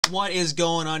What is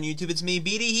going on, YouTube? It's me,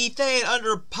 BD Heath, and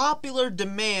under popular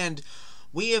demand,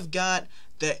 we have got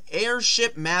the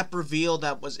Airship map reveal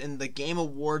that was in the Game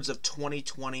Awards of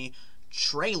 2020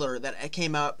 trailer that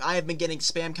came out. I have been getting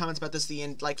spam comments about this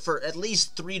for at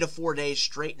least 3 to 4 days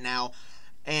straight now,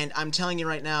 and I'm telling you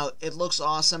right now, it looks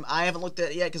awesome. I haven't looked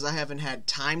at it yet because I haven't had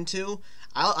time to.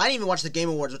 I didn't even watch the Game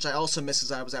Awards, which I also missed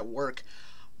because I was at work,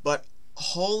 but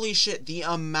holy shit, the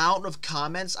amount of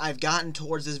comments I've gotten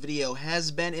towards this video has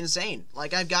been insane.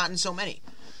 Like, I've gotten so many.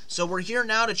 So we're here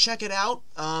now to check it out.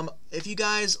 If you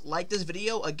guys like this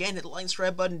video, again, hit the like and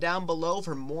subscribe button down below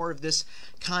for more of this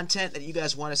content that you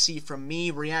guys want to see from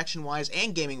me, reaction-wise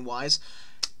and gaming-wise.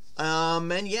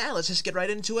 And yeah, let's just get right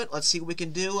into it. Let's see what we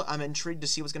can do. I'm intrigued to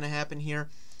see what's going to happen here.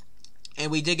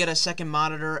 And we did get a second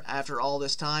monitor after all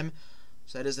this time,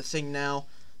 so that is the thing now.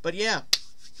 But yeah.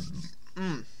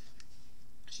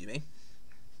 Excuse me.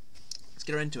 Let's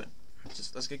get right into it.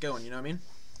 Let's get going, you know what I mean?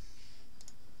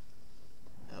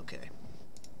 Okay.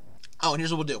 Oh, and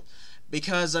here's what we'll do.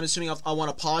 Because I'm assuming I'll want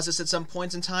to pause this at some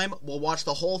points in time, we'll watch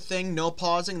the whole thing, no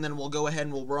pausing, and then we'll go ahead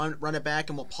and we'll run it back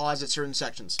and we'll pause at certain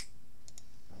sections.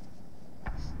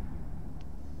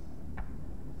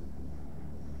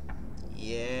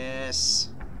 Yes.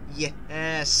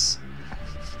 Yes.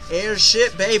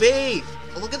 Airship, baby!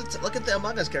 Oh, look at the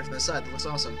Among Us character on the side. That looks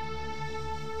awesome.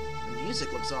 The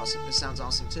music looks awesome. It sounds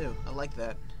awesome too. I like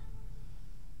that.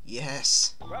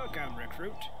 Yes. Welcome,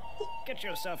 recruit. Get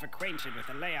yourself acquainted with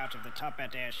the layout of the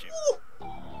top-end airship. Ooh.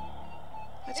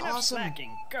 That's Enough awesome.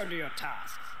 slacking. Go do your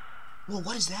tasks. Well,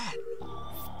 what is that?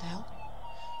 What the hell?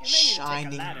 You may need to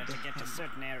take a ladder to get to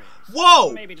certain areas.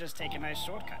 Whoa! Or maybe just take a nice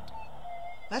shortcut.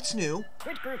 That's new.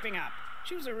 Quit grouping up.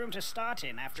 Choose a room to start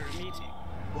in after a meeting.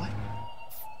 What?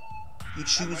 You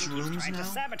choose Someone keeps rooms trying now? to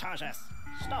sabotage us.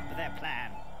 Stop their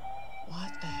plan.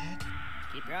 What the heck?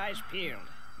 Keep your eyes peeled.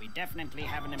 We definitely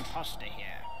have an imposter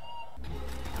here.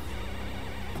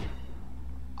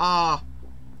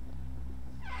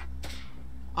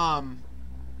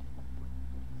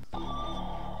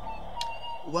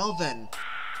 Well then.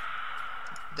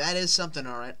 That is something,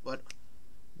 alright, but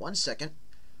 1 second.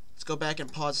 Let's go back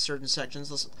and pause certain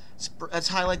sections. Let's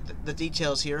highlight the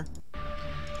details here.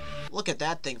 Look at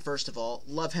that thing, first of all.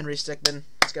 Love Henry Stickmin.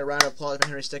 Let's get a round of applause for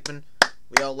Henry Stickmin.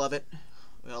 We all love it.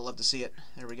 We all love to see it.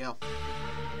 There we go.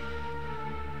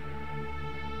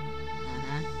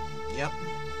 Yep.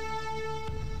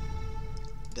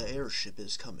 The airship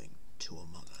is coming to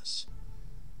Among Us.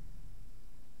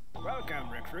 Welcome,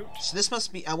 recruit. So this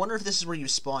must be... I wonder if this is where you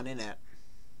spawn in at.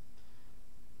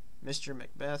 Mr.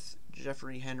 Macbeth,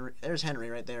 Jeffrey, Henry... There's Henry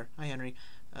right there. Hi, Henry.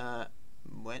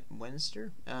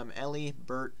 Wenster? Ellie,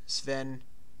 Bert, Sven,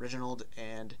 Reginald,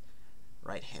 and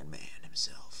right-hand man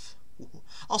himself. Ooh.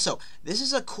 Also, this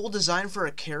is a cool design for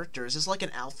a character. Is this like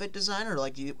an outfit design, or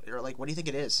what do you think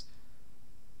it is?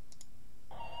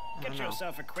 Get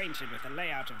yourself acquainted with the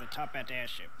layout of the top-end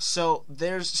airship. So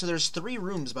there's 3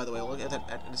 rooms, by the way. We'll look at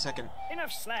that in a second.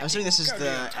 Enough slacking. I'm assuming this is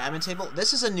the admin table.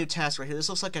 This is a new task right here. This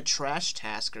looks like a trash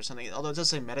task or something. Although it does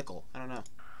say medical. I don't know.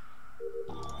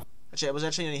 Actually, was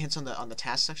actually any hints on the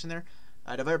task section there?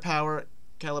 Divider power,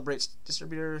 calibrates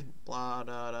distributor, blah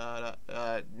da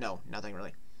da. No, nothing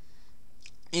really.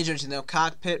 Interesting though.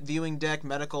 Cockpit, viewing deck,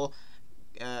 medical,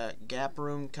 gap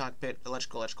room, cockpit,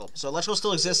 electrical. So electrical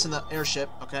still exists in the airship.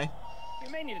 Okay. You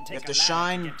may need to take You have to a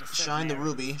shine the areas.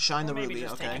 ruby. Shine the Or maybe ruby.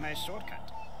 just Okay. take a nice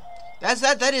shortcut.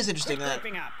 That is interesting. Quit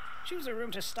grouping up. Choose a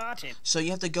room to start in. So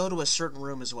you have to go to a certain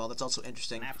room as well. That's also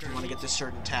interesting. If you want to get to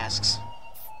certain tasks.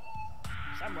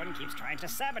 Someone keeps trying to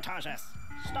sabotage us.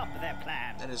 Stop their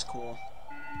plan. That is cool.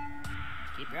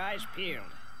 Keep your eyes peeled.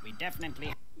 We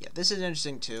definitely Yeah, this is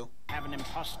interesting too. have an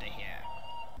imposter here.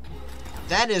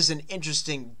 That is an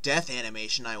interesting death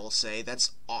animation, I will say.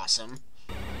 That's awesome.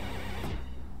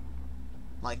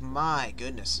 Like, my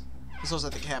goodness. This looks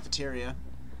like the cafeteria.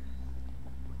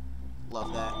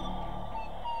 Love that.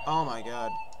 Oh my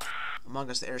god. Among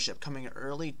Us the Airship coming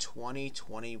early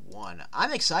 2021.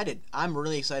 I'm excited. I'm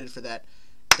really excited for that.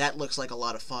 That looks like a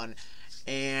lot of fun.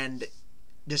 And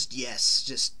just yes.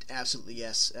 Just absolutely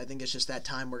yes. I think it's just that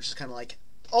time where it's just kind of like,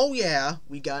 oh yeah,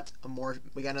 we got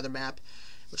another map,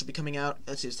 which will be coming out.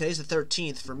 Let's see, today's the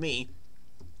 13th for me.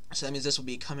 So that means this will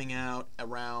be coming out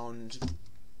around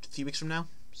a few weeks from now.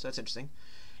 So that's interesting.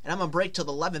 And I'm on break till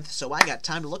the 11th, so I got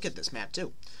time to look at this map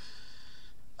too.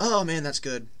 Oh man, that's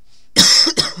good.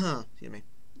 Excuse me.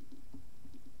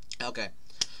 Okay.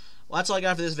 Well, that's all I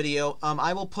got for this video.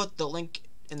 I will put the link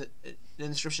in the in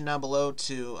the description down below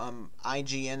to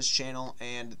IGN's channel,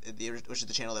 and which is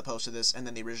the channel that posted this, and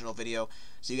then the original video,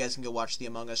 so you guys can go watch the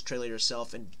Among Us trailer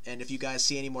yourself. And if you guys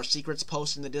see any more secrets,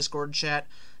 post in the Discord chat,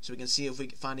 so we can see if we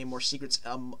can find any more secrets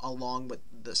along with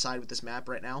the side with this map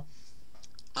right now.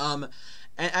 And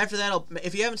after that,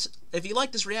 if you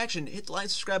like this reaction, hit the like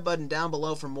and subscribe button down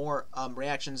below for more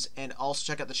reactions, and also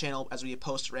check out the channel as we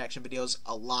post reaction videos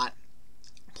a lot,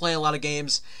 play a lot of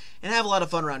games, and have a lot of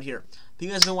fun around here. But you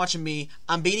guys have been watching me.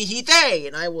 I'm Beanie Heath,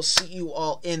 and I will see you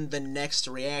all in the next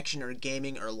reaction or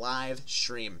gaming or live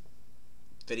stream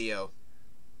video.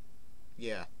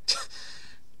 Yeah.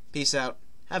 Peace out.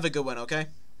 Have a good one, okay?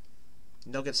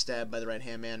 Don't get stabbed by the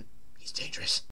right-hand man. He's dangerous.